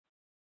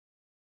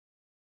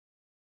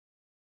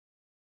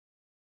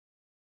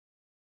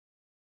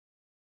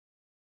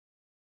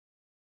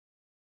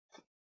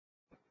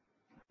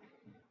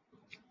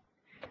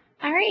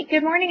All right,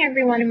 good morning,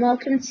 everyone, and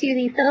welcome to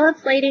the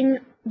Philips Lighting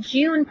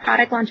June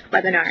product launch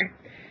webinar.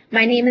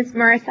 My name is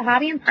Marissa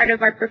Hobby. I'm part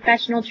of our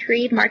professional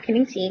trade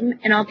marketing team,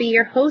 and I'll be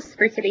your host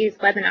for today's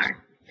webinar.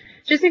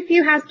 Just a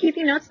few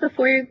housekeeping notes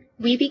before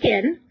we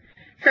begin.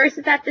 First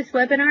is that this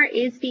webinar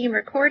is being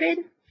recorded.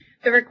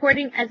 The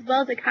recording, as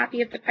well as a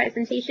copy of the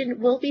presentation,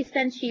 will be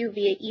sent to you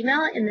via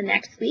email in the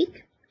next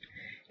week.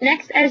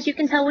 Next, as you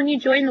can tell when you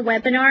join the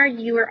webinar,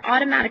 you are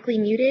automatically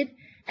muted,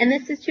 and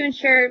this is to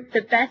ensure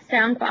the best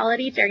sound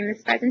quality during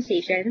this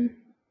presentation.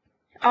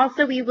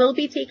 Also, we will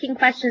be taking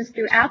questions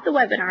throughout the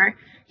webinar.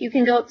 You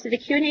can go up to the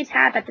Q&A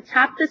tab at the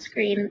top of the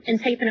screen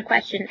and type in a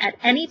question at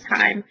any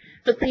time,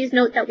 but please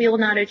note that we will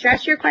not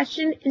address your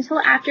question until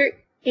after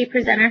a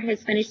presenter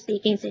has finished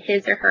speaking to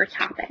his or her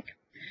topic.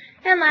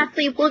 And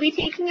lastly, we'll be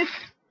taking a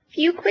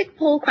few quick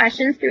poll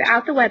questions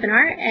throughout the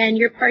webinar, and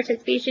your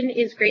participation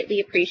is greatly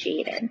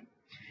appreciated.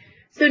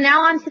 So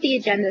now on to the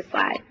agenda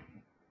slide.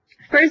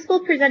 First,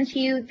 we'll present to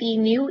you the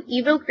new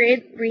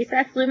EvoGrid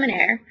recessed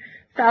luminaire,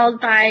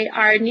 followed by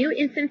our new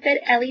Instant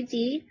Fit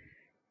LED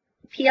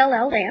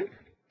PLL lamp,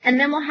 and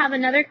then we'll have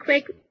another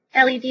quick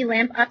LED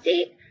lamp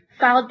update,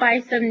 followed by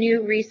some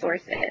new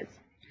resources.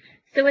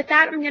 So with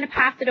that, I'm going to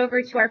pass it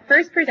over to our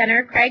first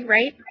presenter, Craig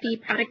Wright, the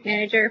product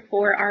manager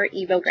for our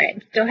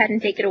EvoGrid. Go ahead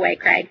and take it away,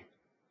 Craig.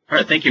 All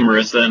right, thank you,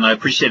 Marissa, and I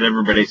appreciate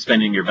everybody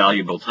spending your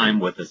valuable time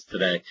with us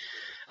today.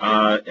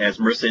 As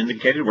Marissa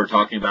indicated, we're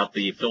talking about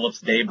the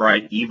Philips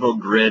Day-Bright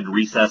EvoGrid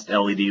recessed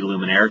LED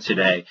luminaire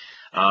today.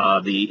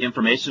 The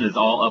information is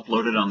all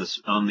uploaded on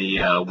the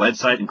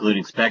website,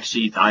 including spec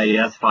sheets,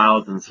 IES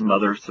files, and some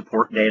other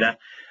support data.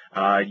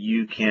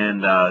 You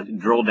can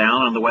drill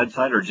down on the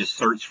website or just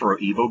search for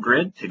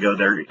EvoGrid to go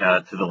there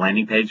to the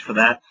landing page for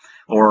that,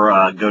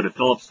 or go to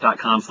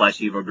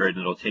philips.com/EvoGrid and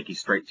it'll take you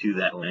straight to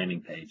that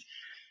landing page.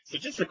 So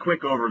just a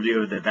quick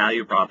overview of the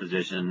value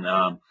proposition.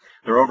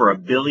 There are over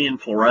 1 billion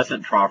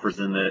fluorescent troffers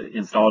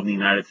installed in the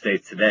United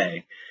States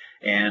today,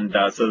 and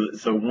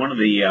so one of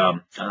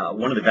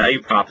the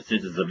value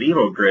propositions of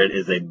EvoGrid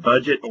is a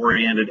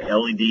budget-oriented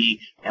LED,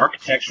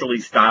 architecturally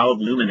styled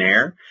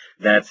luminaire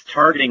that's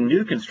targeting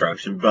new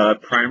construction,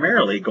 but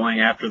primarily going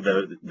after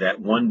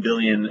that 1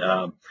 billion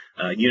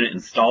unit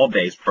install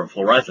base for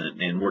fluorescent,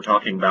 and we're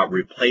talking about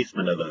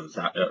replacement of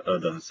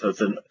those. So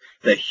it's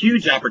a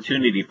huge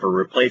opportunity for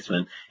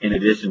replacement in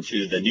addition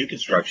to the new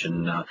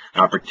construction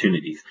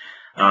opportunities.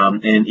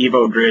 And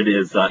EvoGrid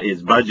is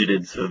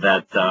budgeted so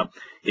that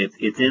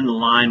it's in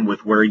line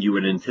with where you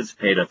would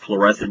anticipate a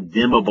fluorescent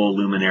dimmable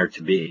luminaire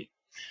to be.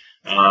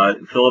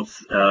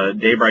 Philips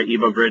Day-Bright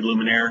EvoGrid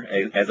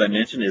luminaire, as I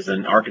mentioned, is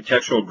an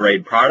architectural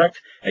grade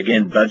product.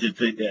 Again,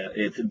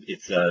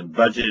 it's a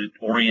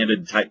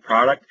budget-oriented type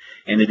product,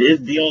 and it is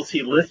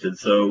DLC listed,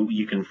 so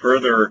you can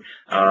further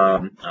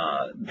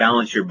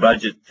balance your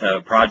budget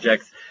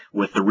projects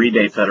with the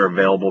rebates that are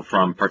available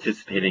from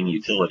participating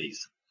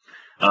utilities.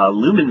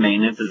 Lumen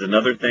maintenance is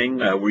another thing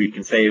where you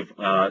can save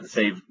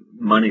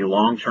money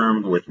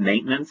long-term with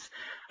maintenance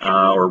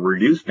or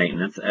reduce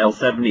maintenance,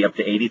 L70 up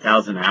to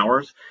 80,000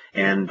 hours,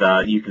 and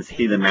you can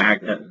see the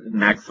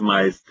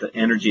maximized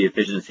energy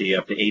efficiency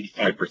up to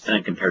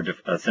 85% compared to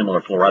a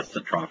similar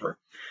fluorescent troffer.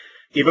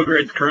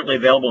 EvoGrid is currently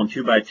available in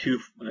 2x2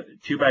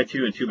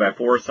 and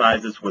 2x4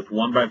 sizes, with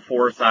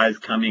 1x4 size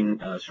coming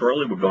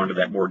shortly. We'll go into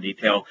that more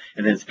detail,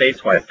 and then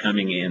Spacewise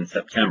coming in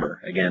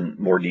September. Again,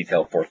 more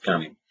detail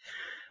forthcoming.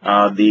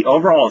 The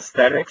overall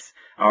aesthetics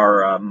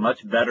are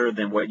much better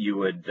than what you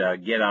would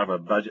get out of a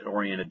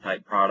budget-oriented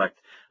type product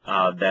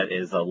that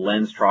is a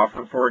lens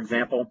troffer, for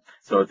example.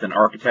 So it's an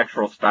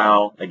architectural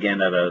style, again,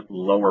 at a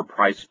lower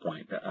price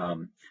point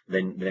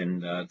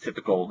than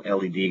typical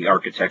LED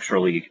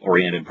architecturally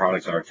oriented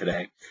products are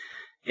today.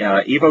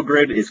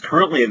 EvoGrid is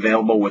currently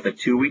available with a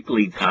 2-week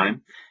lead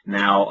time.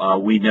 Now,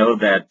 we know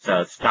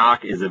that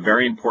stock is a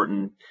very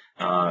important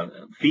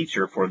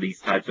feature for these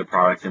types of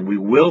products, and we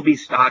will be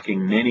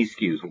stocking many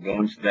SKUs. We'll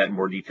go into that in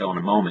more detail in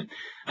a moment.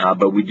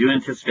 But we do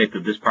anticipate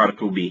that this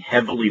product will be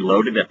heavily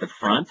loaded at the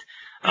front.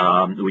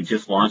 We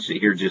just launched it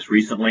here just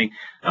recently.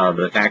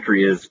 The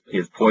factory is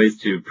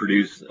poised to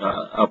produce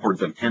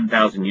upwards of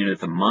 10,000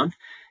 units a month,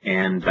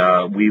 and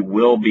we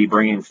will be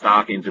bringing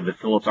stock into the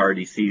Philips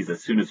RDCs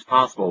as soon as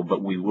possible,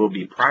 but we will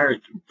be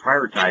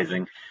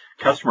prioritizing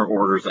customer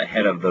orders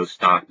ahead of those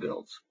stock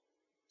builds.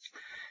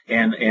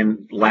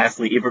 And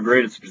lastly,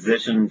 EvoGrid is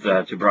positioned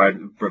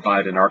to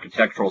provide an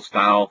architectural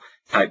style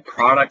type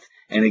product,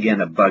 and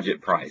again, a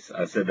budget price.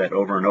 I've said that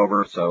over and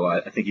over, so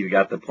I think you've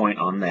got the point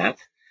on that.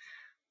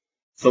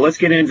 So let's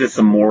get into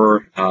some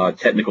more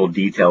technical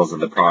details of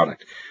the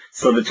product.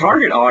 So the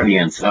target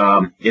audience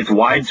is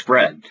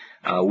widespread.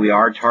 We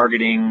are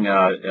targeting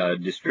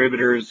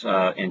distributors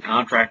and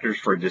contractors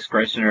for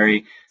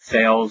discretionary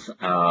sales,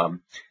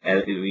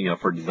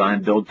 for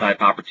design build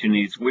type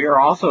opportunities. We are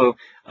also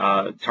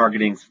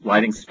targeting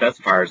lighting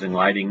specifiers and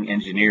lighting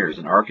engineers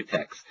and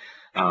architects.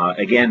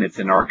 Again, it's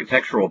an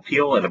architectural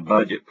appeal at a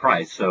budget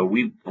price, so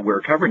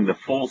we're covering the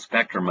full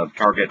spectrum of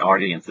target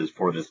audiences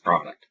for this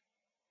product.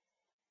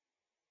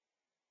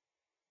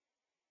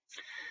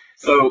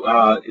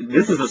 So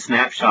this is a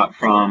snapshot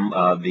from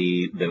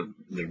the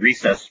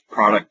Recess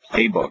product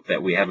playbook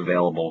that we have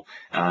available.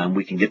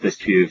 We can get this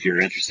to you if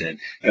you're interested.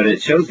 But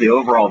it shows the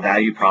overall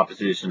value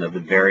proposition of the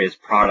various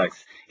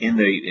products in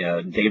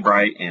the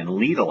Day-Brite and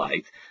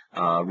Lead-A-Lite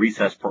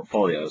Recess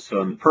portfolios.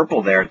 So in the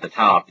purple there at the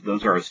top,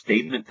 those are our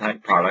statement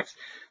type products.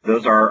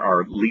 Those are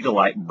our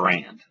Lead-A-Lite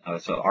brand.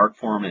 So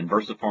Arcform and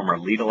Versaform are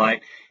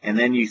Lead-A-Lite. And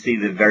then you see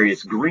the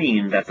various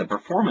green, that's a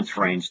performance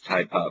range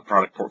type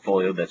product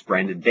portfolio that's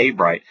branded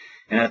Day-Brite.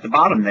 And at the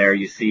bottom there,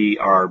 you see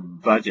our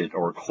budget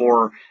or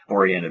core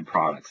oriented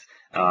products.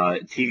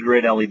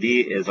 T-Grid LED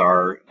is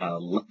our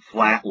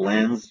flat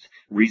lensed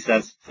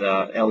recessed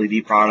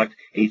LED product.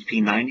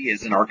 HP90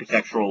 is an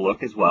architectural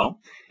look as well.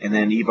 And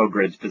then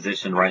EvoGrid's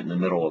positioned right in the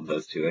middle of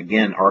those two.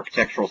 Again,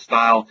 architectural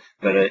style,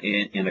 but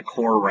in a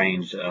core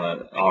range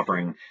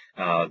offering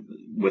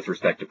with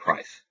respect to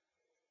price.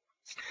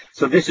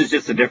 So this is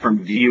just a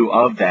different view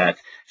of that,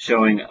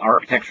 showing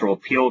architectural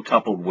appeal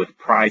coupled with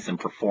price and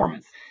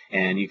performance.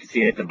 And you can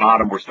see at the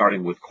bottom, we're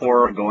starting with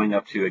core, going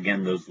up to,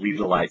 again, those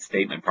Lead-A-Lite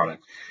statement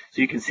products.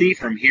 So you can see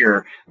from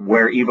here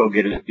where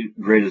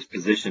EvoGrid is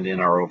positioned in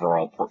our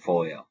overall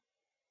portfolio.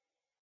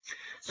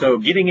 So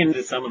getting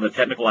into some of the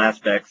technical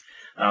aspects,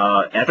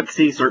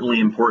 efficacy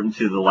certainly important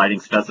to the lighting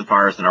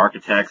specifiers and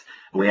architects.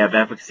 We have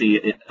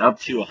efficacy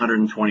up to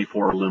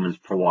 124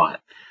 lumens per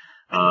watt.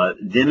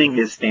 Dimming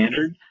is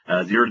standard,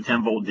 0 to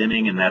 10 volt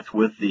dimming, and that's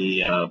with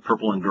the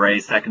purple and gray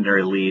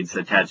secondary leads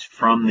attached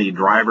from the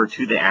driver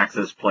to the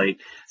access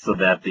plate so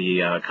that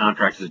the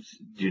contractors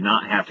do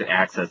not have to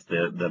access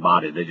the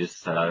body. They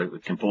just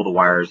can pull the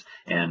wires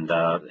and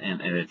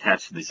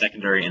attach the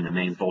secondary and the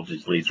mains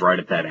voltage leads right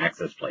at that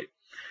access plate.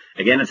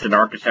 Again, it's an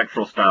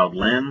architectural styled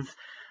lens,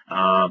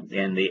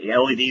 and the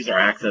LEDs are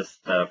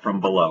accessed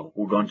from below.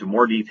 We'll go into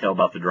more detail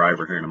about the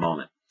driver here in a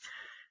moment.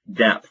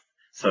 Depth.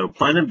 So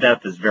plenum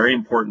depth is very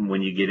important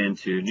when you get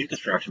into new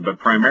construction, but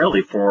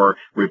primarily for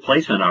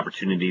replacement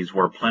opportunities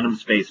where plenum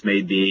space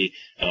may be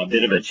a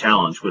bit of a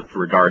challenge with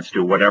regards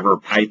to whatever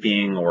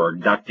piping or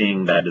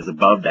ducting that is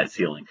above that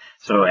ceiling.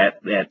 So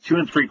at 2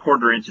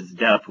 3/4 inches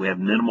depth, we have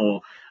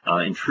minimal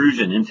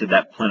intrusion into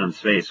that plenum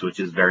space, which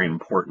is very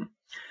important.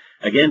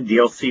 Again,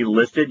 DLC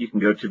listed. You can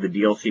go to the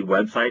DLC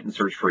website and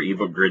search for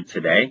EvoGrid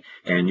today,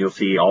 and you'll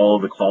see all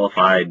of the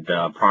qualified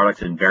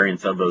products and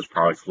variants of those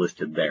products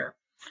listed there.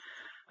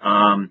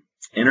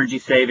 Energy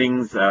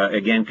savings,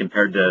 again,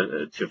 compared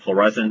to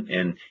fluorescent,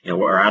 and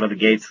we're out of the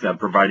gates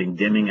providing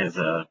dimming as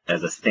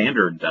a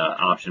standard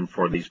option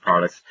for these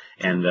products,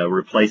 and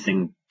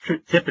replacing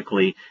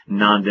typically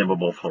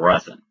non-dimmable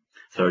fluorescent.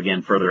 So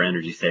again, further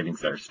energy savings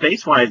there.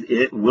 Space-wise,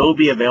 it will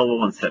be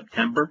available in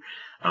September.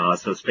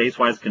 So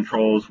space-wise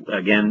controls,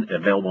 again,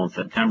 available in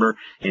September.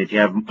 And if you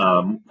have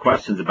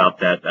questions about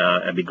that,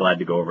 I'd be glad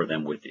to go over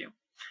them with you.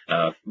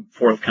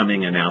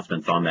 Forthcoming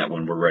announcements on that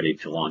when we're ready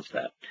to launch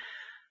that.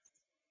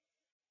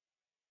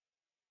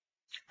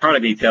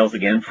 Product details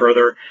again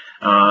further.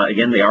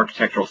 Again, the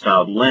architectural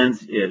styled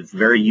lens is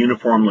very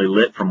uniformly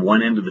lit from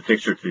one end of the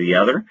fixture to the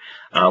other.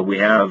 We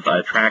have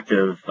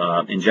attractive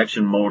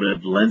injection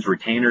molded lens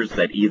retainers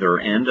at either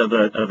end of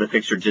the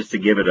fixture just to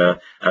give it a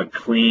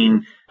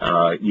clean,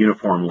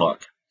 uniform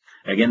look.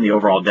 Again, the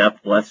overall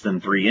depth less than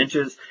 3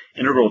 inches.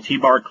 Integral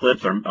T-bar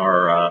clips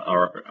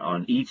are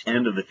on each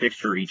end of the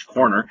fixture, each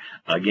corner,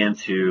 again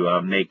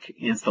to make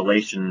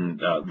installation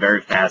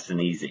very fast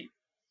and easy.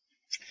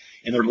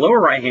 In the lower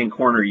right-hand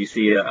corner, you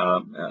see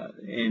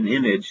an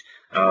image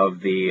of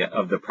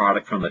the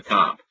product from the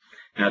top.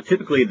 Now,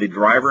 typically, the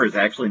driver is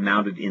actually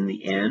mounted in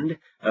the end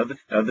of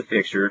the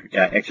fixture.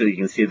 Actually, you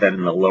can see that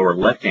in the lower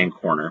left-hand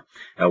corner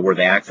where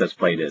the access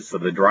plate is. So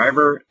the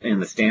driver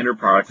in the standard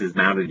products is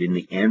mounted in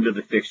the end of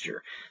the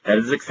fixture. That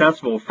is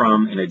accessible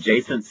from an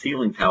adjacent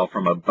ceiling tile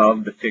from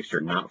above the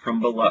fixture, not from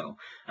below.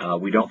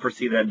 We don't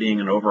foresee that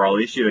being an overall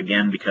issue,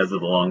 again, because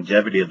of the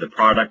longevity of the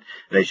product.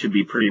 They should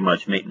be pretty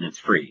much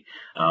maintenance-free.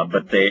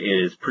 But it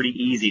is pretty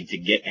easy to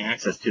get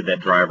access to that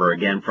driver,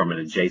 again, from an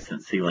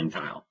adjacent ceiling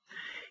tile.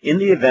 In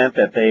the event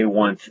that they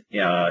want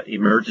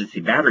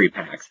emergency battery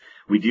packs,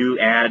 we do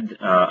add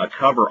a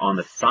cover on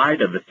the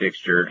side of the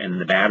fixture,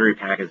 and the battery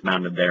pack is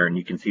mounted there, and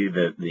you can see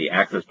the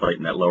access plate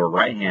in that lower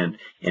right-hand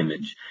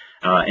image.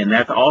 And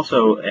that's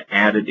also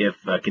added if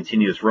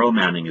continuous row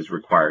mounting is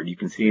required. You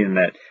can see in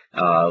that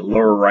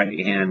lower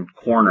right-hand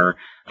corner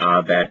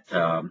that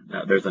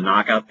there's a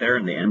knockout there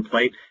in the end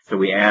plate. So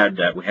we have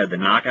the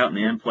knockout in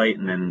the end plate,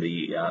 and then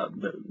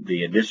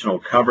the additional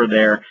cover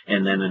there,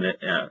 and then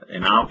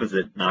an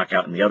opposite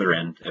knockout in the other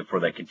end for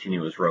that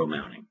continuous row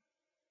mounting.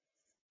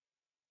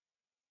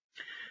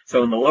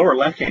 So in the lower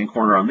left-hand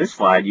corner on this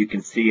slide, you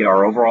can see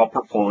our overall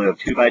portfolio of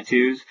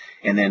 2x2s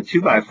and then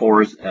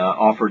 2x4s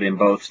offered in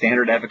both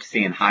standard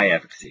efficacy and high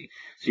efficacy.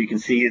 So you can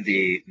see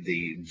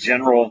the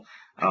general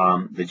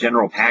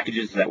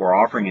packages that we're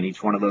offering in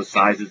each one of those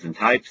sizes and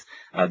types,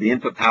 the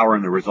input power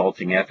and the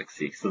resulting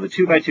efficacy. So the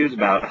 2x2 is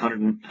about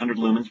 100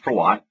 lumens per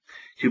watt.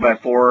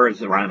 2x4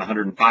 is around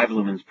 105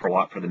 lumens per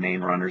watt for the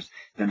main runners.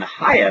 Then the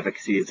high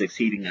efficacy is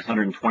exceeding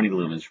 120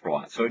 lumens per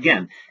watt. So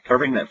again,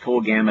 covering that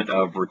full gamut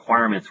of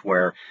requirements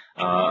where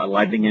a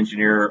lighting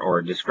engineer or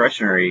a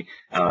discretionary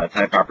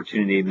type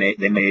opportunity,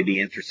 they may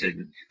be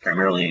interested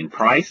primarily in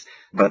price,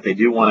 but they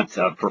do want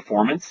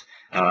performance.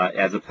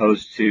 As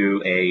opposed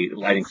to a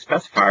lighting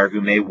specifier who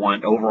may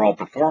want overall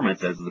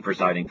performance as the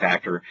presiding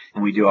factor,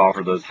 and we do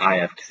offer those high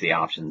efficacy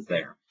options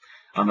there.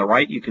 On the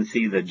right, you can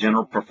see the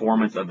general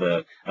performance of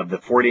the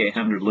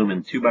 4800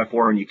 lumen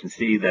 2x4, and you can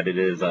see that it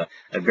is a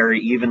very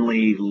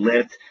evenly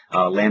lit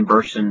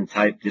Lambertian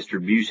type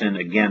distribution,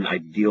 again,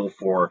 ideal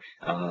for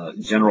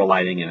general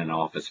lighting in an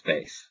office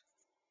space.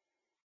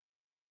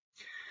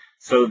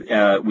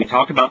 So we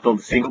talked about the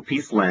single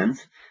piece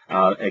lens.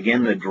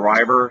 Again, the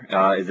driver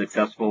is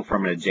accessible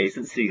from an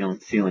adjacent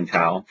ceiling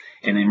tile.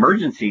 And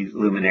emergency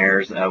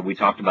luminaires, we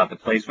talked about the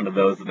placement of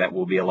those that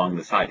will be along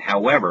the side.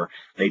 However,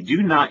 they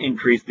do not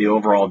increase the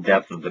overall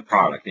depth of the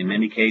product. In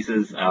many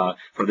cases,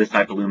 for this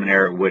type of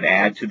luminaire, it would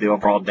add to the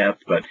overall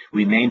depth, but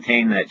we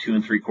maintain that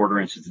 2 3/4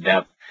 inches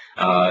depth,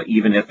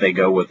 even if they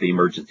go with the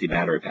emergency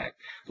battery pack.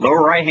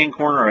 Lower right-hand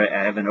corner,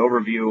 I have an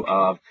overview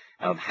of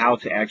how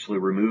to actually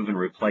remove and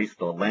replace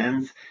the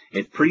lens.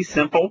 It's pretty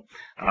simple.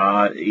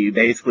 You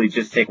basically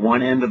just take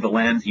one end of the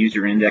lens, use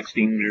your index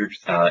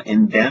fingers,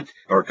 indent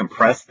or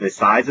compress the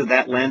size of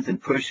that lens and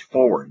push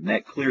forward. And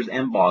that clears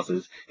end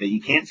bosses that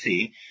you can't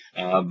see,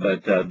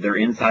 but they're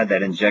inside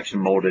that injection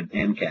molded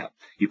end cap.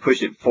 You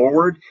push it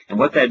forward, and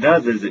what that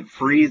does is it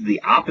frees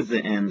the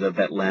opposite end of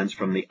that lens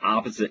from the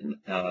opposite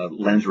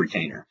lens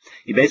retainer.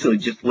 You basically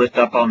just lift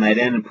up on that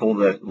end and pull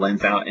the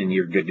lens out, and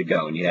you're good to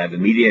go. And you have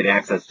immediate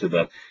access to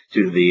the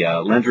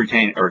lens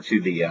retainer, or to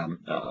the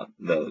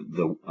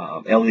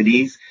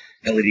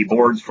LED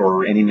boards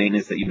for any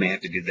maintenance that you may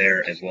have to do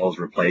there, as well as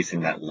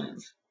replacing that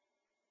lens.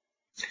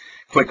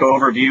 Quick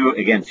overview,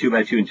 again,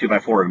 2x2 and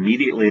 2x4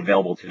 immediately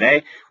available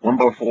today.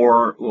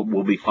 1x4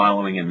 will be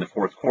following in the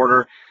fourth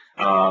quarter.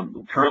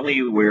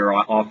 Currently, we're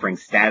offering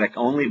static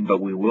only,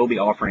 but we will be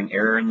offering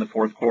air in the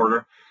fourth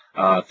quarter.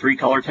 3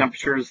 color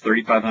temperatures,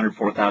 3500,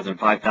 4000,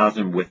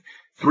 5000, with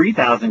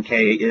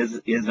 3000K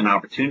is an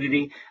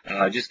opportunity.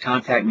 Just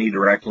contact me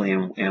directly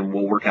and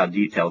we'll work out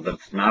details.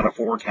 That's not a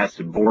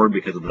forecasted board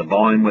because of the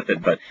volume with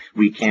it, but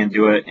we can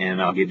do it,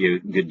 and I'll give you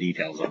good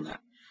details on that.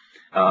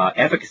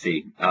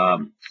 Efficacy,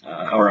 lumen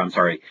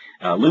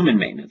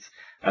maintenance.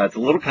 It's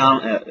a little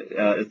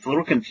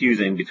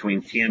confusing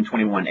between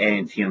TM21A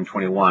and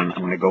TM21. I'm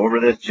going to go over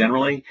this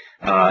generally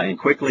and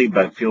quickly,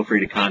 but feel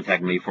free to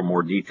contact me for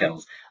more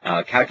details.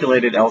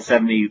 Calculated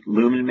L70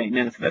 lumen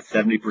maintenance, that's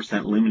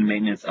 70% lumen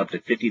maintenance up to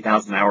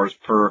 50,000 hours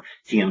per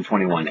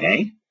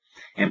TM21A.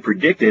 And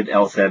predicted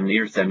L70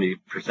 or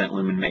 70%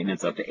 lumen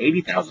maintenance up to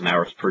 80,000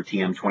 hours per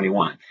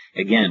TM21.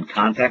 Again,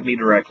 contact me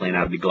directly and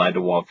I'd be glad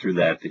to walk through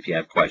that if you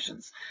have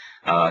questions.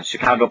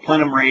 Chicago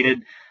Plenum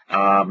rated.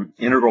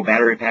 Integral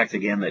battery packs,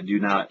 again, that do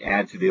not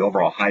add to the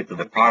overall height of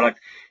the product.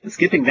 And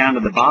skipping down to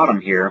the bottom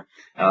here,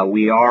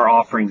 we are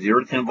offering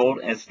 0 to 10 volt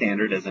as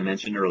standard, as I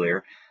mentioned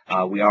earlier.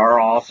 We are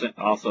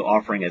also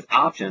offering as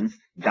options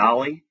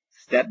dolly,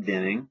 step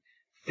dimming,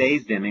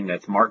 phase dimming,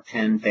 that's Mark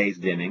 10 phase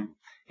dimming,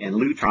 and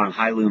Lutron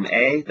High Lume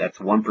A, that's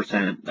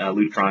 1%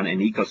 Lutron,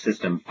 and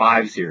Ecosystem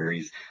 5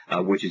 series,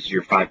 which is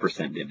your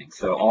 5% dimming.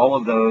 So all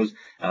of those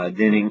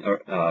dimming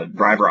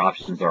driver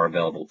options are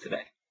available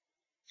today.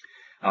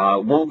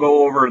 Won't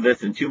go over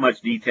this in too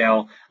much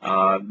detail.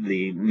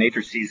 The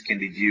matrices can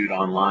be viewed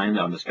online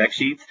on the spec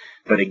sheets.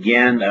 But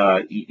again,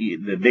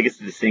 the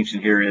biggest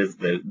distinction here is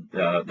that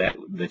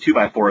the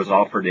 2x4 is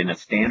offered in a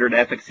standard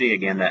efficacy,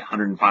 again, that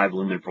 105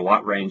 lumen per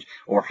watt range,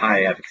 or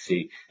high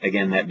efficacy,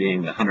 again, that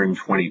being the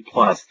 120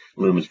 plus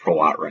lumens per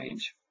watt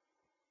range.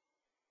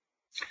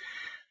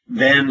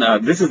 Then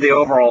this is the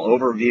overall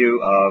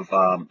overview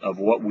of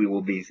what we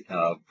will be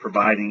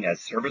providing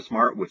as Service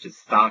Mart, which is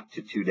stocked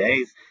to 2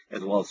 days,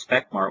 as well as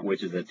Spec Mart,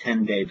 which is a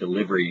 10-day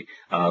delivery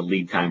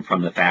lead time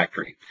from the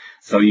factory.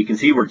 So you can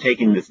see we're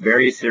taking this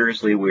very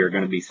seriously. We are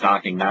going to be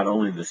stocking not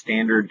only the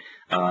standard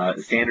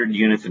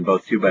units in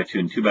both 2x2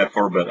 and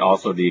 2x4, but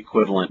also the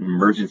equivalent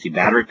emergency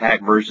battery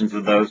pack versions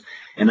of those,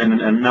 and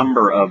then a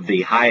number of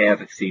the high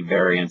efficacy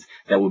variants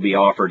that will be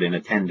offered in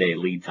a 10-day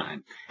lead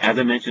time. As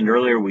I mentioned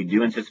earlier, we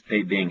do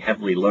anticipate being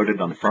heavily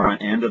loaded on the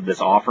front end of this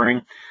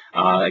offering.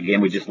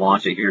 Again, we just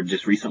launched it here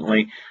just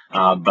recently,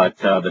 but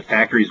the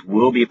factories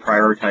will be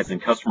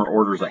prioritizing customer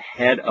orders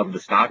ahead of the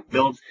stock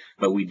builds,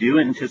 but we do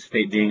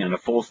anticipate being in a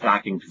full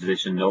stocking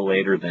position no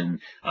later than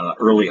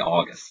early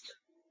August.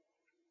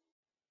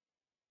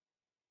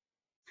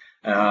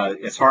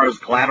 As far as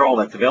collateral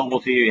that's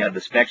available to you, you have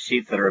the spec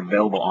sheets that are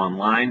available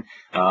online.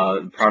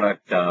 The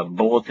product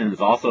bulletin is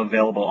also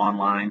available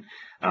online.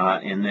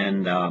 And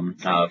then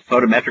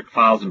photometric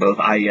files in both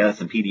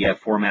IES and PDF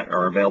format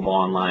are available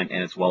online,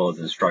 as well as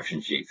instruction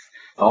sheets.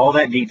 All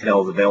that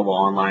detail is available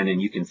online,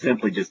 and you can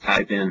simply just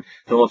type in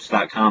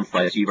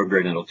philips.com/evogrid,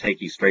 and it'll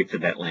take you straight to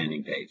that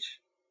landing page.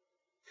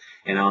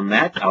 And on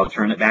that, I'll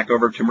turn it back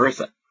over to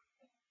Marissa.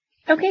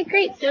 Okay,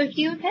 great. So if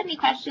you have any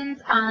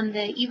questions on the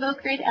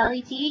EvoGrid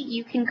LED,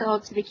 you can go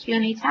to the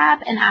Q&A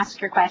tab and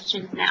ask your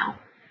questions now.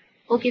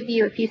 We'll give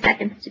you a few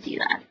seconds to do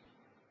that.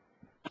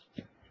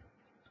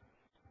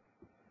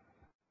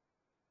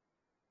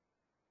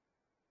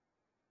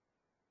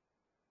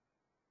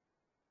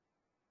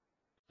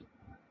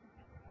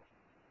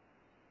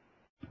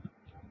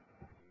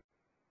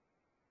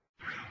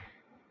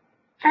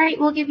 All right,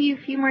 we'll give you a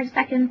few more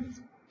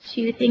seconds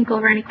to think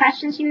over any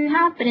questions you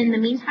have, but in the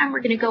meantime,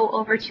 we're going to go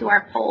over to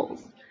our polls.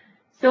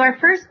 So our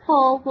first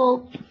poll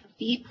will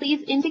be,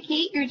 please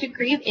indicate your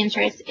degree of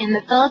interest in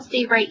the Philips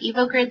Day-Bright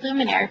EvoGrid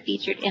luminaire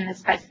featured in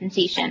this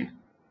presentation.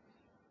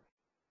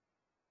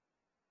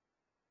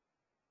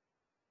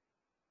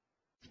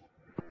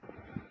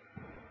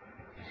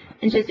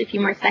 And just a few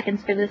more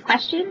seconds for this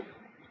question.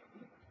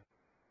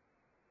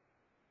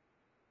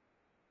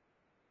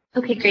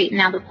 Okay, great.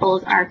 Now the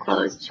polls are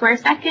closed. To our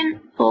second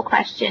poll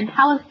question,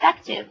 how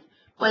effective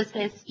was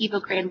this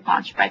EvoGrid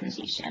launch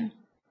presentation?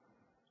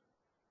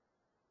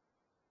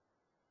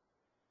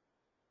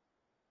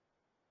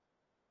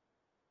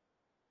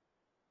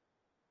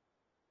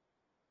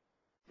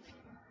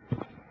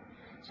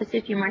 Just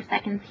a few more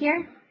seconds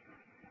here.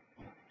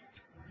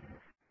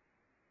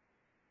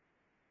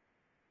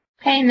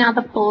 Okay, now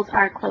the polls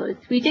are closed.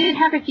 We did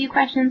have a few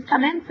questions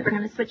come in, so we're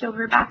going to switch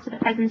over back to the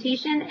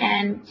presentation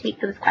and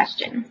take those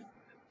questions.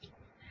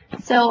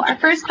 So our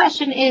first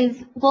question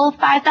is, will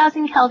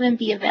 5,000 Kelvin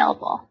be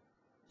available?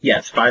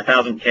 Yes,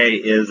 5000 K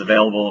is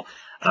available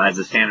as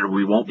a standard.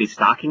 We won't be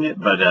stocking it,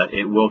 but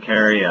it will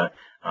carry around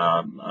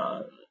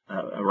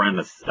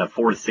a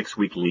 4 to 6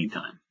 week lead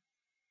time.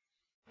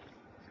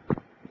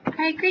 All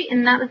right, great.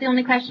 And that was the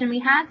only question we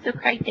had. So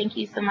Craig, thank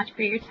you so much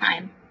for your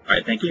time. All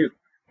right, thank you.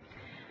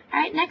 All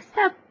right, next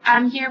up,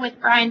 I'm here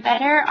with Brian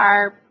Vetter,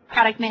 our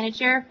product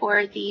manager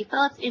for the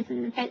Philips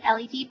Instant Fit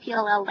LED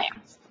PLL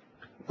lamps.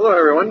 Hello,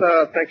 everyone.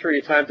 Thanks for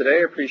your time today.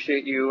 I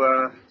appreciate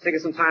you taking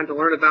some time to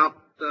learn about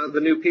the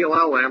new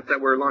PLL lamp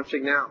that we're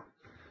launching now.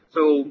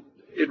 So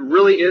it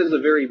really is a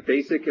very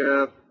basic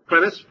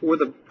premise for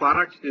the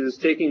product. It is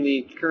taking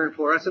the current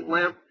fluorescent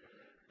lamp,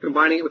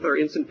 combining it with our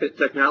Instant Fit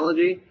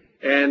technology,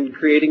 and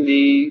creating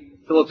the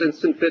Philips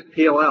Instant Fit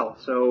PLL.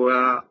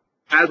 So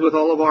as with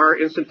all of our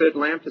Instant Fit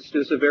lamps, it's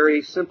just a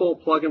very simple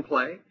plug and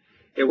play.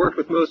 It worked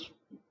with most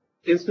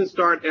instant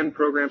start and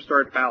program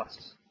start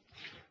ballasts.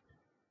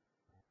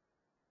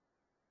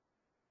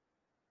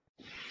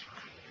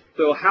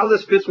 So how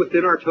this fits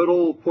within our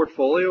total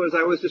portfolio, as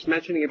I was just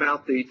mentioning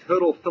about the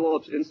total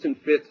Philips Instant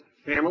Fit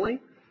family.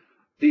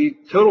 The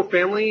total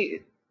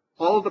family,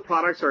 all of the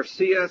products are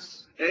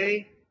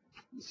CSA,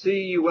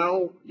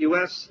 CUL,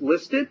 US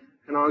listed,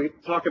 and I'll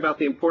talk about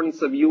the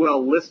importance of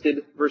UL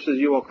listed versus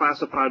UL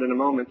classified in a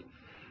moment.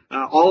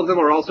 All of them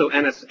are also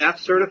NSF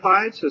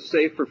certified, so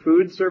safe for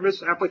food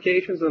service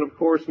applications, and of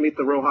course meet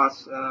the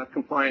RoHS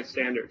compliance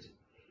standards.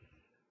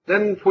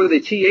 Then for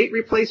the T8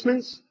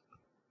 replacements,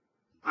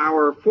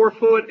 our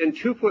 4-foot and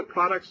 2-foot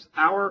products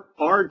are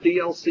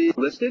DLC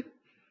listed.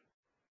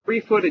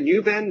 3-foot and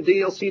U-bend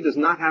DLC does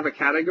not have a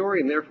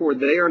category, and therefore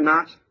they are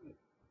not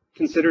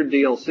considered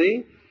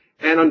DLC.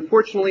 And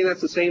unfortunately,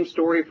 that's the same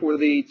story for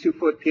the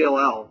 2-foot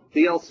PLL.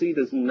 DLC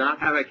does not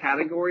have a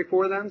category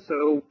for them,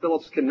 so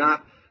Philips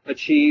cannot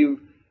achieve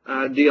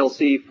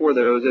DLC for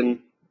those, and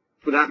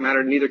for that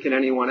matter, neither can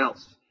anyone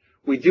else.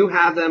 We do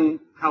have them,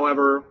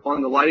 however,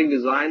 on the Lighting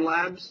Design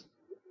Labs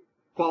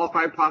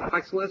Qualified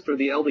Products list, or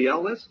the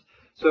LDL list,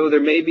 so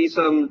there may be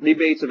some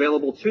rebates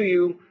available to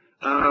you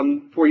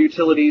for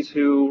utilities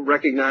who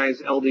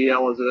recognize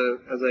LDL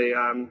as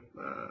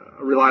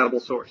a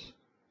reliable source.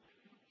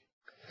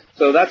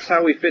 So that's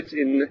how we fit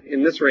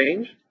in this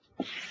range.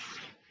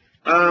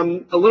 A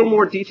little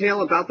more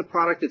detail about the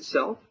product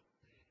itself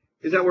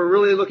is that we're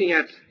really looking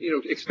at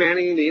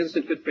expanding the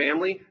Instant Fit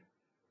family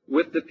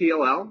with the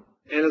PLL.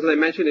 And as I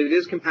mentioned, it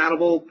is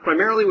compatible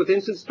primarily with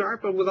Instant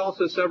Start, but with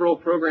also several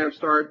Program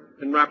Start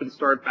and Rapid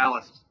Start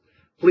ballasts.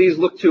 Please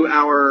look to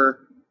our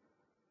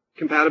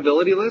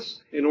compatibility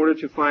list in order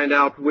to find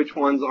out which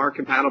ones are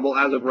compatible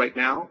as of right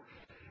now.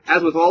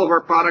 As with all of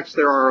our products,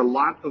 there are a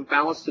lot of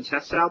ballasts to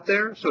test out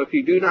there. So if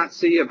you do not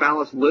see a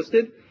ballast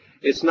listed,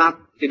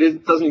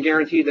 it doesn't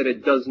guarantee that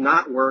it does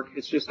not work.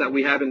 It's just that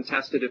we haven't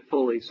tested it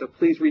fully. So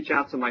please reach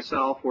out to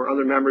myself or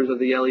other members of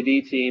the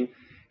LED team,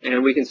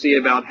 and we can see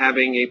about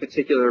having a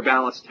particular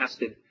ballast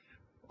tested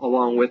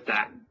along with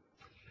that.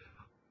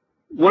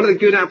 One of the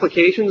good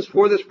applications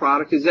for this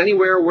product is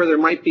anywhere where there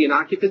might be an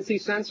occupancy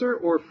sensor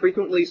or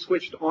frequently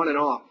switched on and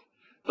off.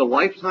 The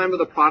lifetime of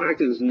the product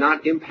is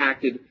not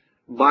impacted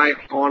by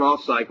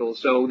on-off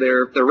cycles. So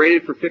they're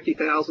rated for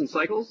 50,000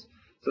 cycles.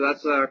 So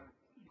that's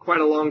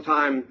quite a long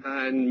time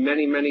and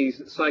many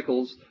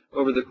cycles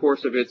over the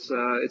course of its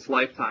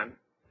lifetime.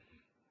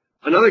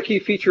 Another key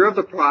feature of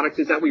the product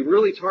is that we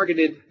really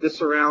targeted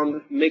this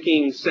around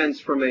making sense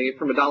from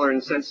a dollar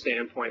and cent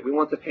standpoint. We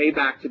want the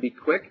payback to be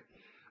quick.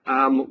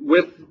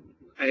 With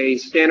a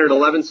standard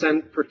 11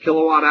 cent per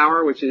kilowatt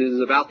hour, which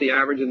is about the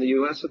average in the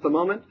US at the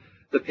moment,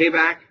 the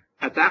payback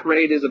at that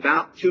rate is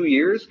about 2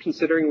 years,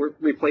 considering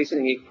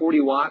replacing a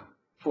 40-watt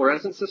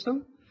fluorescent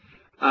system.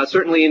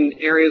 Certainly in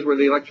areas where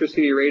the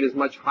electricity rate is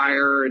much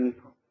higher and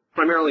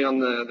primarily on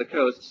the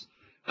coasts,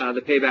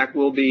 the payback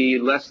will be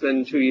less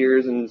than 2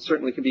 years and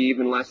certainly could be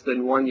even less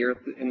than 1 year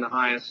in the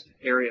highest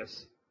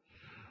areas.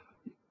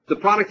 The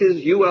product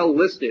is UL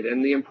listed,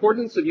 and the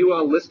importance of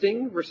UL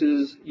listing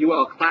versus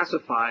UL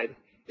classified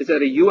is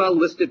that a UL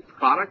listed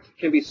product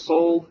can be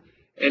sold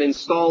and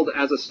installed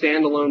as a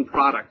standalone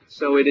product.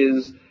 So it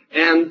is,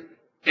 and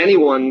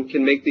anyone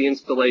can make the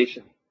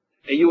installation.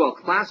 A UL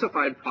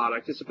classified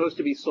product is supposed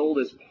to be sold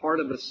as part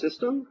of a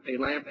system, a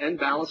lamp and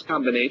ballast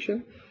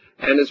combination,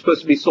 and it's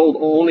supposed to be sold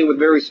only with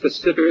very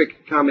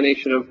specific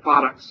combination of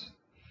products.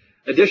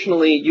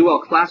 Additionally, UL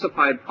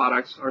classified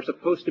products are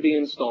supposed to be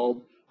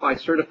installed by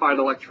certified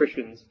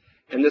electricians,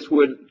 and this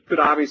could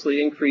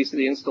obviously increase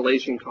the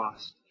installation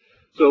cost.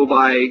 So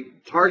by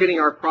targeting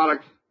our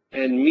product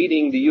and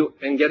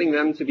getting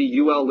them to be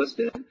UL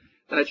listed,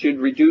 that should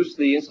reduce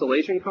the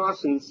installation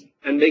costs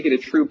and make it a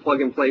true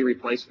plug-and-play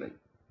replacement.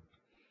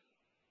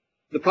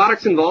 The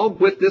products involved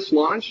with this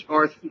launch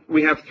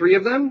we have 3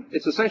 of them.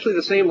 It's essentially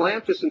the same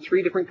lamp, just in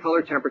 3 different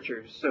color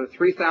temperatures. So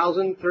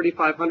 3,000,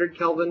 3,500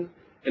 Kelvin,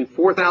 and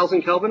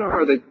 4,000 Kelvin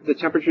are the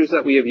temperatures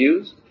that we have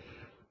used.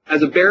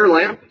 As a bare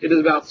lamp, it is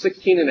about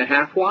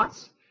 16.5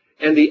 watts,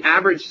 and the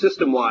average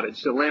system wattage,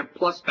 so lamp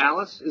plus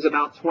ballast, is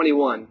about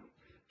 21.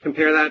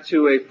 Compare that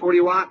to a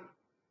 40-watt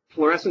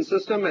fluorescent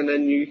system, and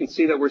then you can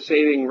see that we're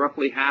saving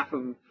roughly half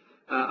of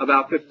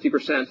about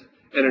 50%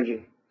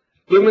 energy.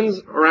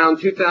 Lumens,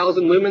 around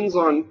 2,000 lumens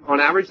on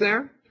average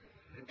there,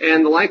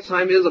 and the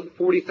lifetime is a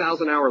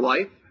 40,000-hour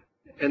life,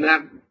 and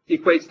that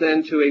equates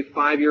then to a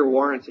 5-year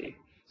warranty.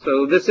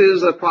 So this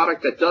is a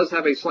product that does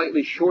have a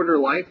slightly shorter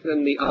life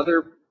than the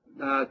other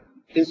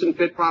instant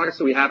fit products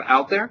that we have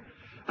out there,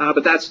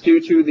 but that's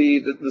due to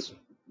the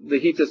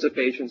heat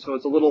dissipation. So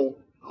it's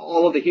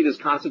all of the heat is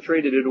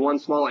concentrated into one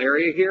small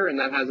area here, and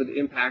that has an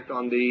impact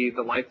on the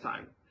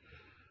lifetime.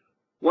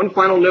 One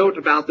final note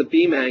about the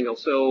beam angle.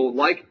 So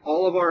like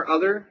all of our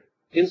other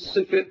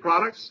instant fit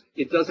products,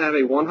 it does have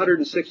a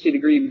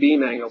 160-degree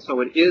beam angle.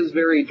 So it is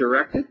very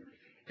directed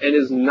and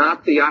is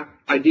not the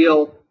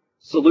ideal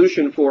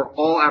solution for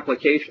all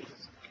applications.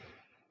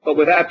 But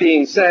with that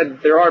being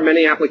said, there are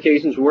many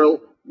applications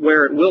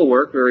where it will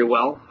work very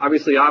well.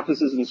 Obviously,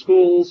 offices and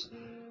schools,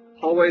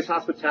 hallways,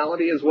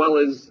 hospitality, as well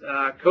as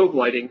cove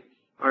lighting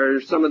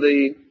are some of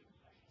the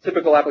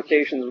typical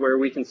applications where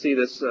we can see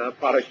this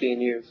product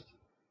being used.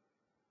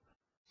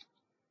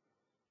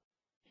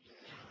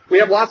 We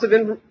have lots of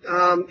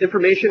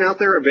information out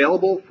there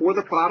available for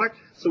the product.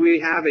 So we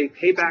have a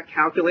payback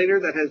calculator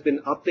that has been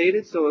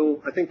updated.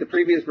 So I think the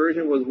previous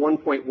version was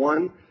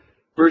 1.1.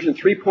 Version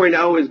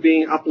 3.0 is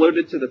being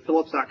uploaded to the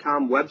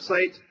Philips.com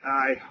website.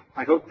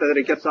 I hope that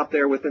it gets up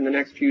there within the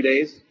next few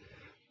days.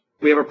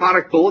 We have a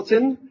product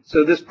bulletin.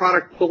 So this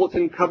product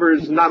bulletin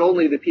covers not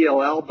only the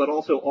PLL, but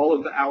also all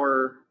of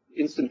our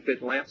instant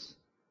fit lamps.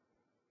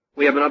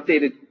 We have an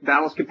updated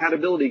ballast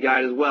compatibility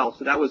guide as well.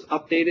 So that was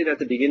updated at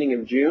the beginning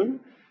of June.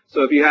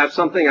 So if you have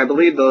something, I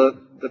believe the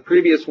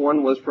previous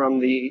one was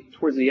from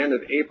towards the end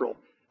of April.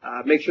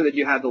 Make sure that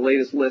you have the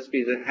latest list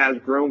because it has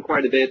grown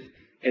quite a bit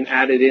and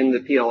added in the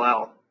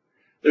PLL.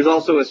 There's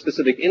also a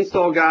specific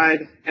install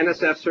guide,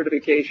 NSF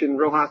certification,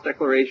 RoHS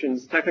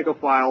declarations, technical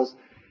files,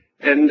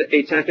 and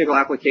a technical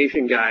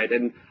application guide.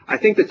 And I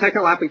think the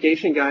technical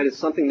application guide is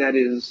something that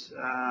is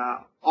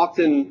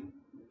often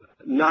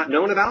not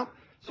known about.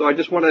 So I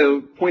just want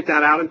to point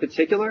that out in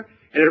particular.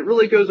 And it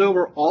really goes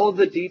over all of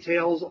the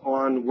details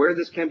on where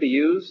this can be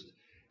used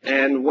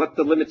and what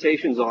the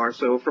limitations are.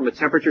 So from a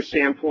temperature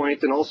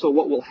standpoint, and also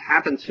what will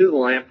happen to the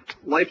lamp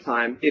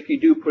lifetime if you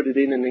do put it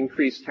in an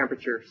increased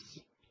temperature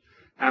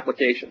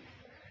application.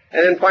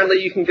 And then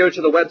finally, you can go to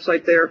the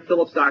website there,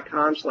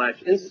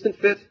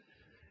 philips.com/instantfit,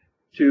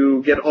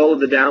 to get all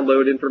of the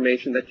download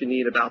information that you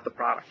need about the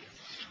product.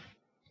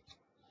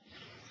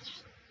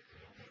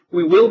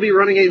 We will be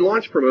running a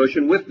launch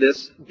promotion with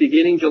this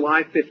beginning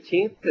July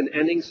 15th and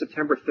ending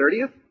September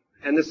 30th.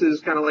 And this is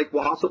kind of like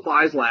while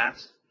supplies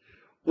last.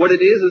 What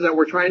it is that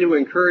we're trying to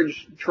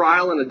encourage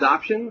trial and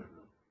adoption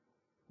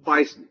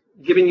by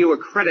giving you a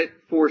credit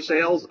for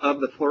sales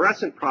of the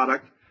fluorescent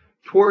product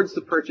towards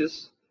the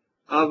purchase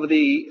of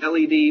the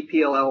LED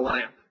PLL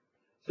lamp.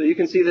 So you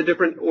can see the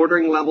different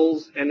ordering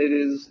levels, and it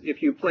is,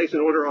 if you place an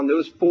order on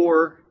those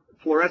 4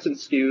 fluorescent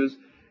SKUs,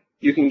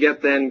 you can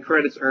get then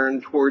credits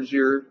earned towards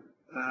your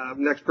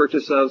next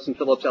purchase of some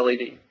Philips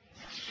LED.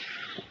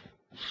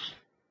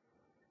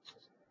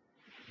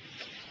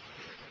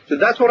 So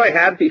that's what I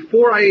had.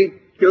 Before I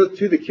go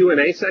to the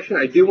Q&A session,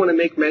 I do want to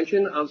make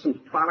mention of some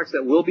products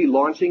that will be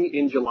launching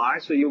in July.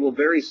 So you will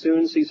very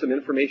soon see some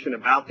information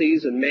about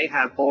these and may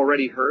have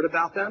already heard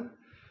about them.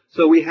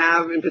 So we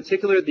have in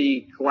particular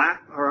the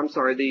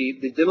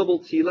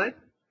dimmable TLED.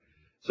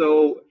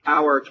 So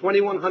our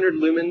 2100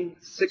 lumen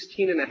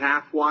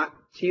 16.5 watt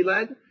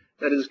TLED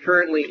that is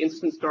currently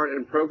instant start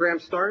and program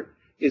start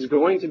is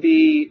going to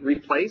be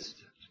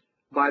replaced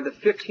by the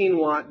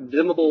 15-watt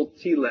dimmable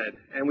T-LED,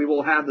 and we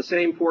will have the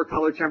same 4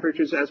 color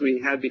temperatures as we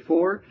had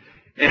before.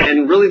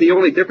 And really the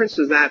only difference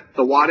is that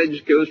the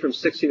wattage goes from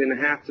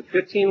 16.5 to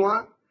 15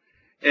 watt,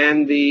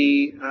 and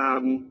we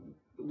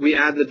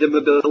add the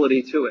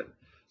dimmability to it.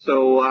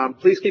 So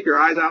please keep your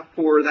eyes out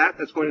for that.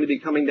 That's going to be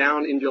coming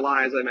down in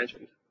July, as I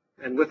mentioned.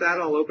 And with that,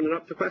 I'll open it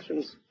up to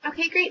questions.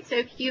 Okay, great. So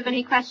if you have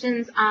any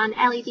questions on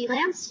LED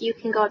lamps, you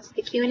can go up to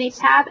the Q&A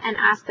tab and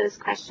ask those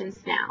questions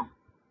now.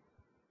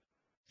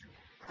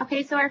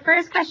 Okay, so our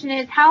first question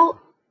is, how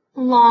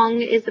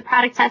long is the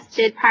product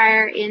tested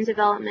prior in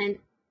development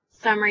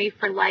summary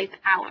for life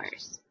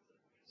hours?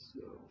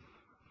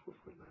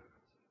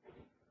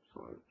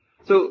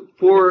 So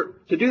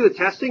to do the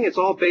testing, it's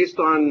all based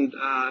on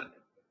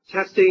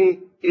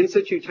testing in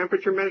situ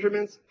temperature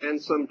measurements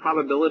and some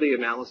probability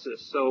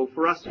analysis. So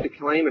for us to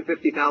claim a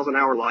 50,000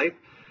 hour life,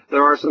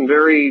 there are some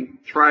very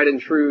tried and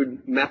true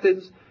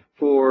methods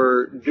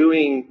for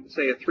doing,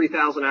 say, a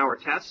 3,000 hour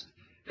test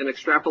and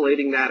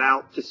extrapolating that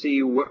out to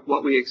see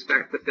what we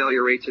expect the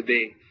failure rate to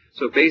be.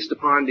 So based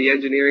upon the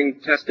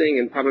engineering testing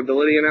and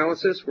probability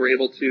analysis, we're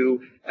able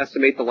to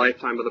estimate the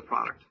lifetime of the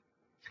product.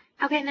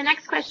 Okay, and the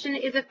next question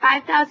is, a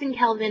 5,000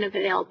 Kelvin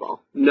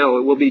available? No,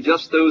 it will be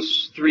just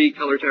those 3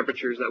 color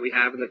temperatures that we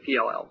have in the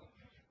PLL.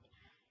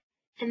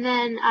 And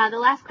then the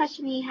last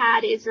question he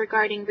had is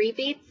regarding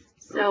rebates.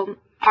 So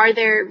are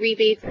there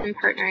rebates in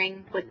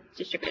partnering with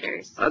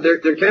distributors?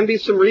 There can be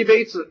some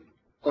rebates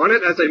on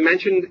it. As I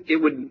mentioned, it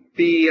would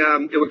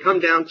come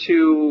down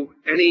to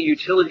any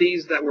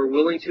utilities that were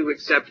willing to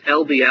accept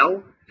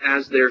LDL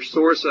as their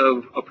source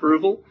of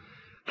approval.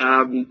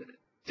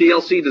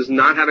 DLC does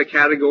not have a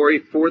category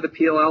for the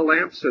PLL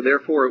lamp, so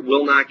therefore it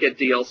will not get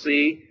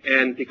DLC.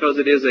 And because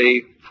it is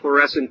a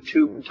fluorescent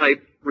tube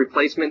type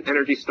replacement,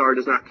 Energy Star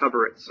does not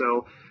cover it.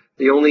 So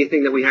the only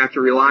thing that we have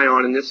to rely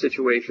on in this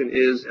situation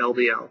is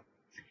LDL.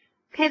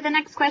 Okay, the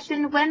next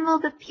question, when will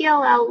the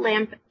PLL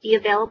lamp be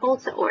available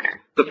to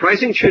order? The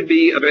pricing should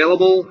be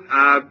available,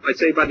 I'd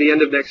say, by the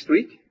end of next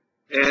week.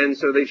 And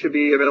so they should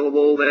be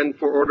available then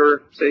for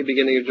order, say,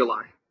 beginning of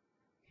July.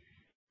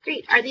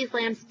 Great. Are these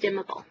lamps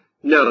dimmable?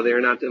 No, they are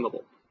not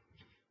dimmable.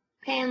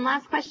 Okay, and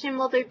last question,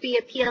 will there be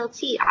a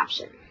PLT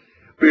option?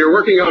 We are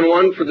working on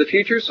one for the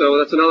future, so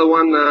that's another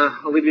one.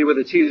 I'll leave you with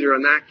a teaser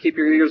on that. Keep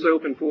your ears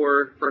open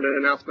for an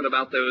announcement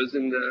about those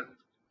in the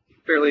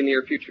fairly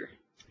near future.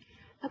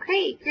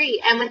 Okay,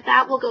 great. And with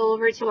that, we'll go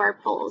over to our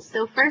polls.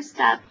 So first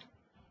up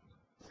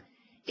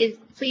is,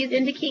 please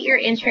indicate your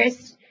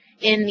interest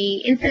in the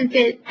Instant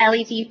Fit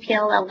LED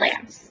PLL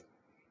lamps.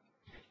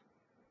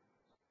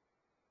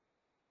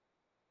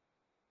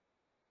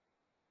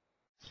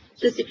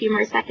 Just a few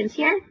more seconds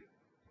here.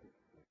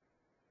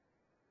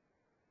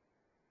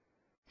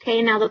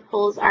 Okay, now the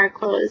polls are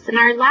closed. And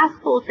our last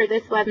poll for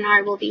this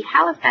webinar will be,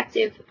 how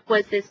effective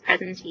was this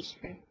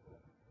presentation?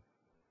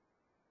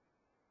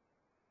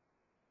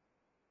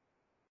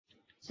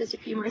 Just a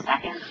few more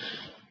seconds.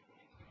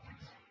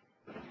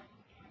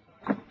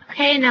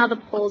 Okay, now the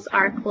polls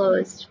are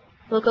closed.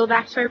 We'll go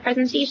back to our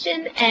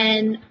presentation,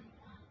 and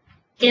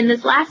in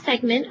this last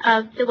segment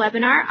of the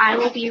webinar, I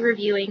will be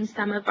reviewing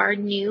some of our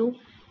new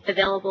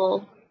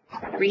available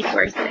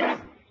resources.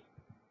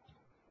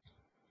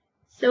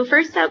 So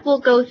first up, we'll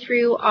go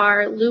through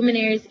our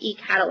Luminaires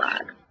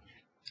e-catalog.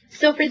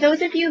 So for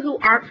those of you who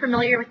aren't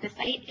familiar with the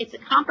site, it's a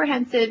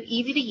comprehensive,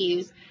 easy to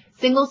use,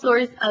 single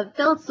source of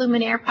Philips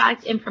Luminaire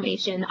product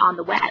information on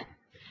the web.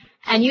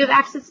 And you have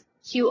access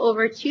to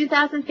over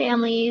 2,000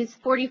 families,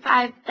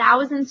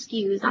 45,000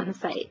 SKUs on the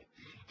site.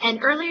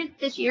 And earlier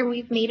this year,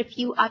 we've made a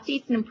few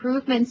updates and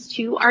improvements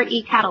to our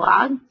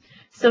e-catalog.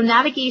 So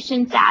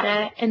navigation,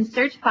 data, and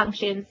search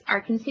functions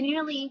are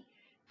continually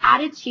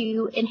added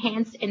to,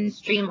 enhanced, and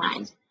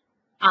streamlined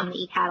on the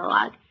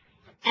e-catalog.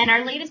 And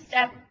our latest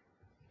step,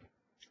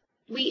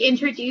 we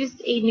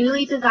introduced a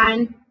newly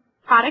designed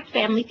product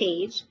family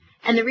page,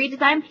 and the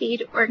redesigned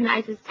page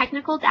organizes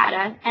technical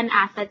data and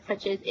assets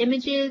such as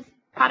images,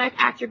 product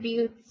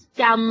attributes,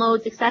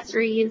 downloads,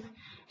 accessories,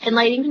 and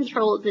lighting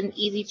controls in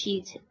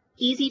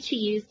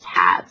easy-to-use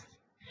tabs.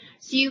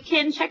 So you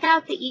can check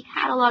out the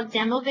e-catalog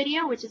demo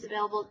video, which is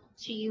available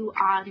to you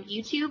on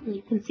YouTube, and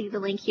you can see the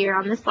link here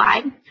on the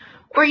slide.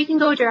 Or you can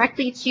go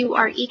directly to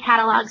our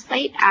e-catalog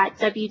site at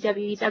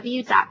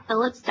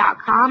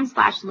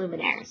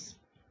www.philips.com/luminaires.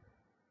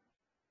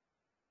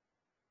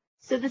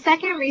 So the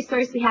second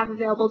resource we have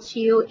available to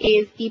you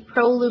is the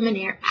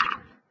ProLuminaire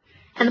app.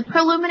 And the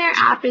ProLuminaire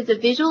app is a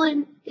visual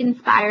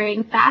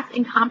inspiring, fast,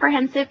 and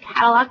comprehensive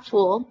catalog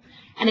tool,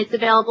 and it's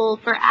available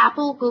for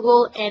Apple,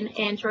 Google, and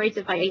Android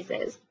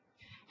devices.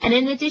 And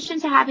in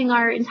addition to having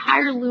our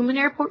entire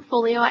Luminaire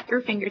portfolio at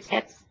your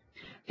fingertips,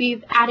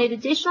 we've added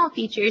additional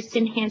features to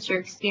enhance your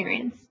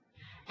experience.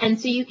 And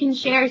so you can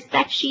share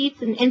spec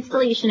sheets and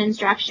installation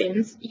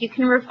instructions. You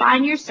can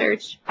refine your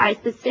search by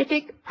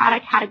specific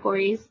product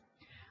categories,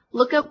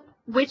 look up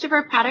which of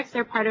our products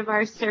are part of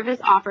our service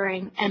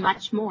offering, and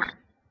much more.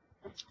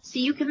 So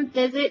you can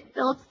visit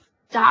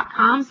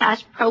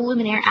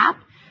philips.com/ProLuminaire app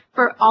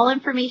for all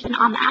information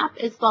on the app,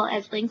 as well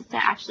as links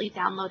to actually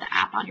download the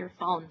app on your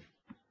phone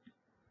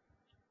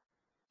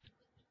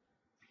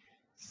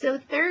So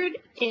third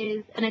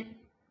is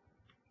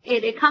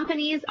it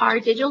accompanies our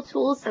digital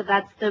tools, so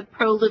that's the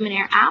Pro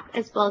Luminaire app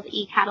as well as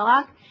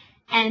eCatalog.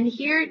 And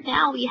here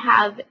now we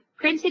have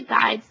printed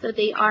guides, so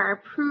they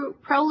are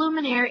Pro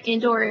Luminaire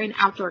indoor and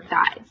outdoor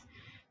guides.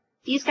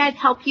 These guides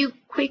help you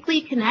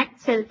quickly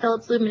connect to the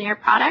Philips Luminaire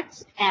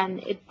product, and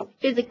it's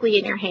physically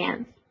in your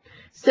hands.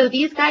 So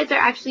these guides are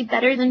actually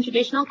better than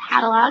traditional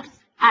catalogs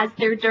as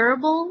they're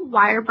durable,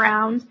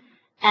 wire-bound,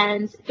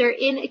 and they're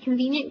in a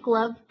convenient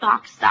glove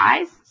box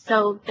size,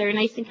 so they're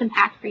nice and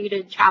compact for you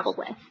to travel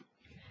with.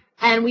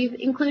 And we've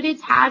included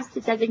tabs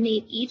to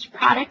designate each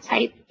product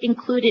type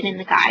included in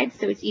the guide,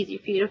 so it's easy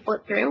for you to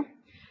flip through.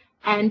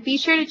 And be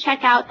sure to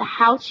check out the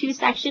how-to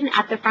section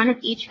at the front of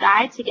each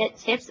guide to get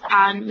tips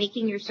on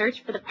making your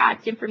search for the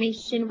product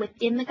information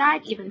within the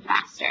guide even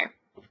faster.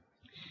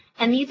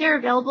 And these are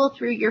available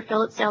through your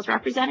Philips sales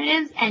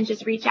representatives, and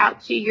just reach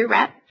out to your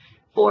rep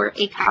for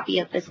a copy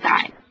of this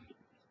guide.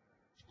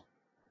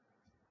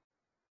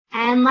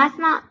 And last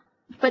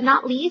but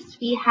not least,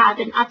 we have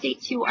an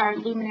update to our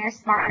Luminaire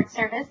Smart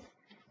Service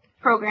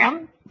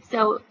program.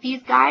 So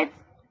these guides,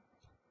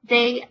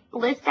 they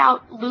list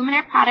out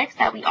Luminaire products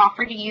that we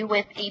offer to you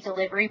with a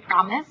delivery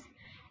promise.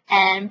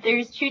 And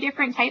there's two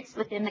different types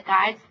within the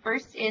guides.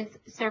 First is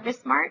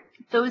Service Smart.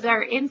 Those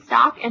are in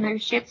stock and they're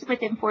shipped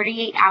within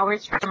 48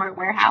 hours from our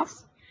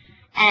warehouse.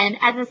 And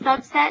as a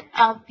subset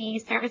of the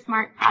Service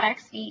Smart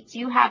products, we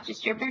do have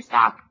distributor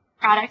stock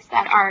products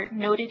that are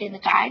noted in the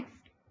guides.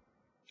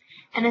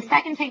 And the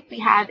second type we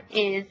have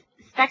is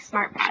Spec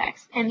Smart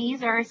products. And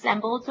these are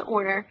assembled to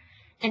order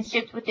and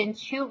shipped within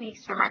 2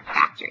 weeks from our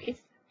factories.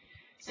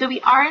 So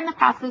we are in the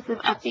process of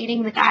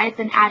updating the guides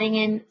and adding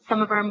in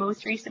some of our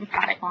most recent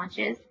product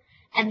launches.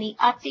 And the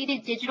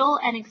updated digital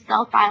and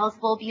Excel files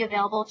will be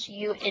available to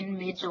you in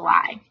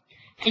mid-July.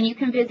 And you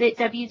can visit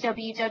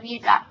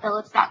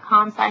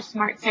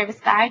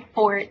www.philips.com/smartserviceguide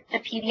for the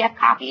PDF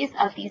copies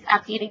of these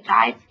updated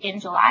guides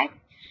in July.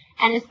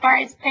 And as far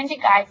as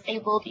printed guides, they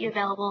will be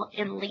available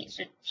in late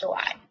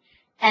July.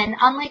 And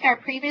unlike our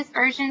previous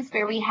versions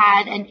where we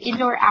had an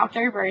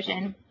indoor-outdoor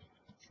version,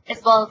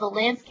 as well as a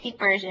landscape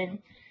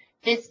version,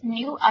 this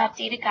new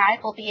updated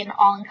guide will be an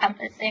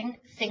all-encompassing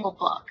single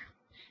book.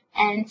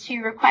 And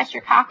to request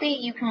your copy,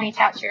 you can reach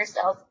out to your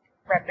sales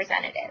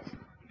representative.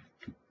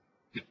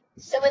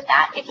 So with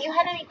that, if you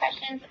had any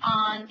questions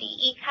on the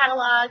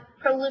eCatalog,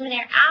 Pro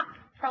Luminaire app,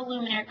 Pro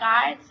Luminaire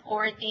guides,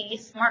 or the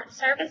Smart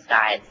Service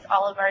guides,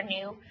 all of our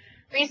new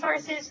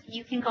resources,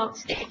 you can go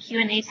to the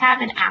Q&A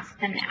tab and ask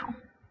them now.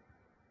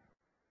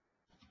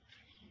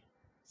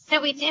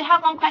 So we did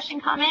have one question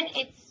come in.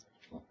 It's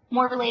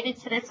more related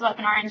to this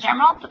webinar in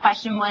general. The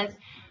question was,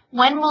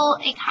 when will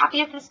a copy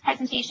of this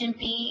presentation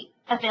be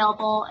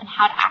available and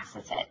how to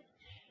access it?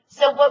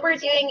 So what we're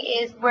doing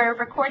is we're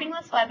recording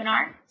this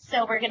webinar.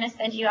 So we're going to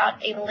send you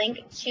out a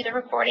link to the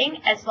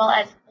recording, as well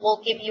as we'll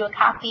give you a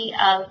copy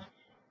of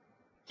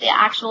the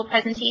actual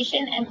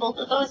presentation, and both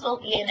of those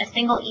will be in a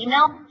single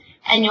email,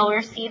 and you'll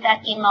receive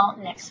that email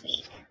next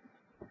week.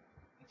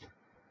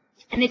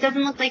 And it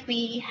doesn't look like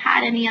we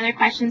had any other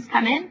questions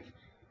come in.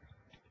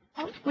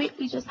 Oh, wait,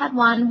 we just had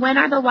one. When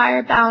are the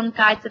wire-bound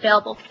guides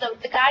available? So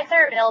the guides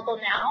are available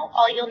now.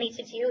 All you'll need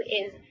to do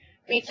is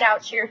reach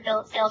out to your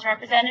Philips sales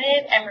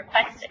representative and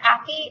request a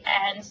copy,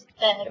 and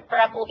the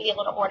rep will be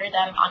able to order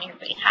them on your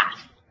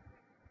behalf.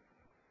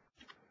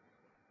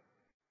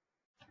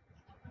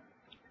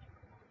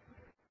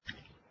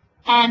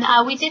 And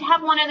we did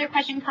have one other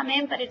question come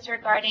in, but it's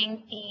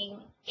regarding the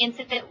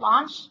InstaFit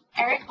launch.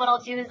 Eric, what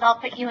I'll do is I'll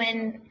put you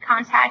in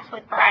contact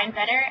with Brian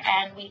Vetter,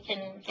 and we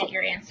can get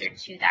your answer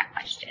to that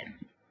question.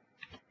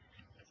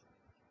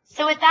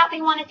 So with that,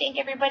 we want to thank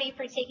everybody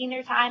for taking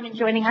their time and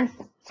joining us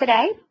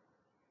today.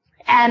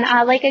 And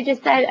like I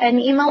just said, an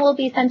email will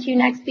be sent to you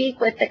next week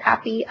with a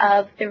copy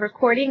of the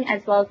recording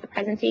as well as the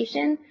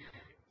presentation.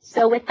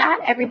 So with that,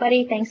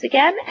 everybody, thanks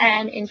again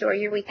and enjoy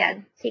your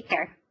weekend. Take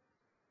care.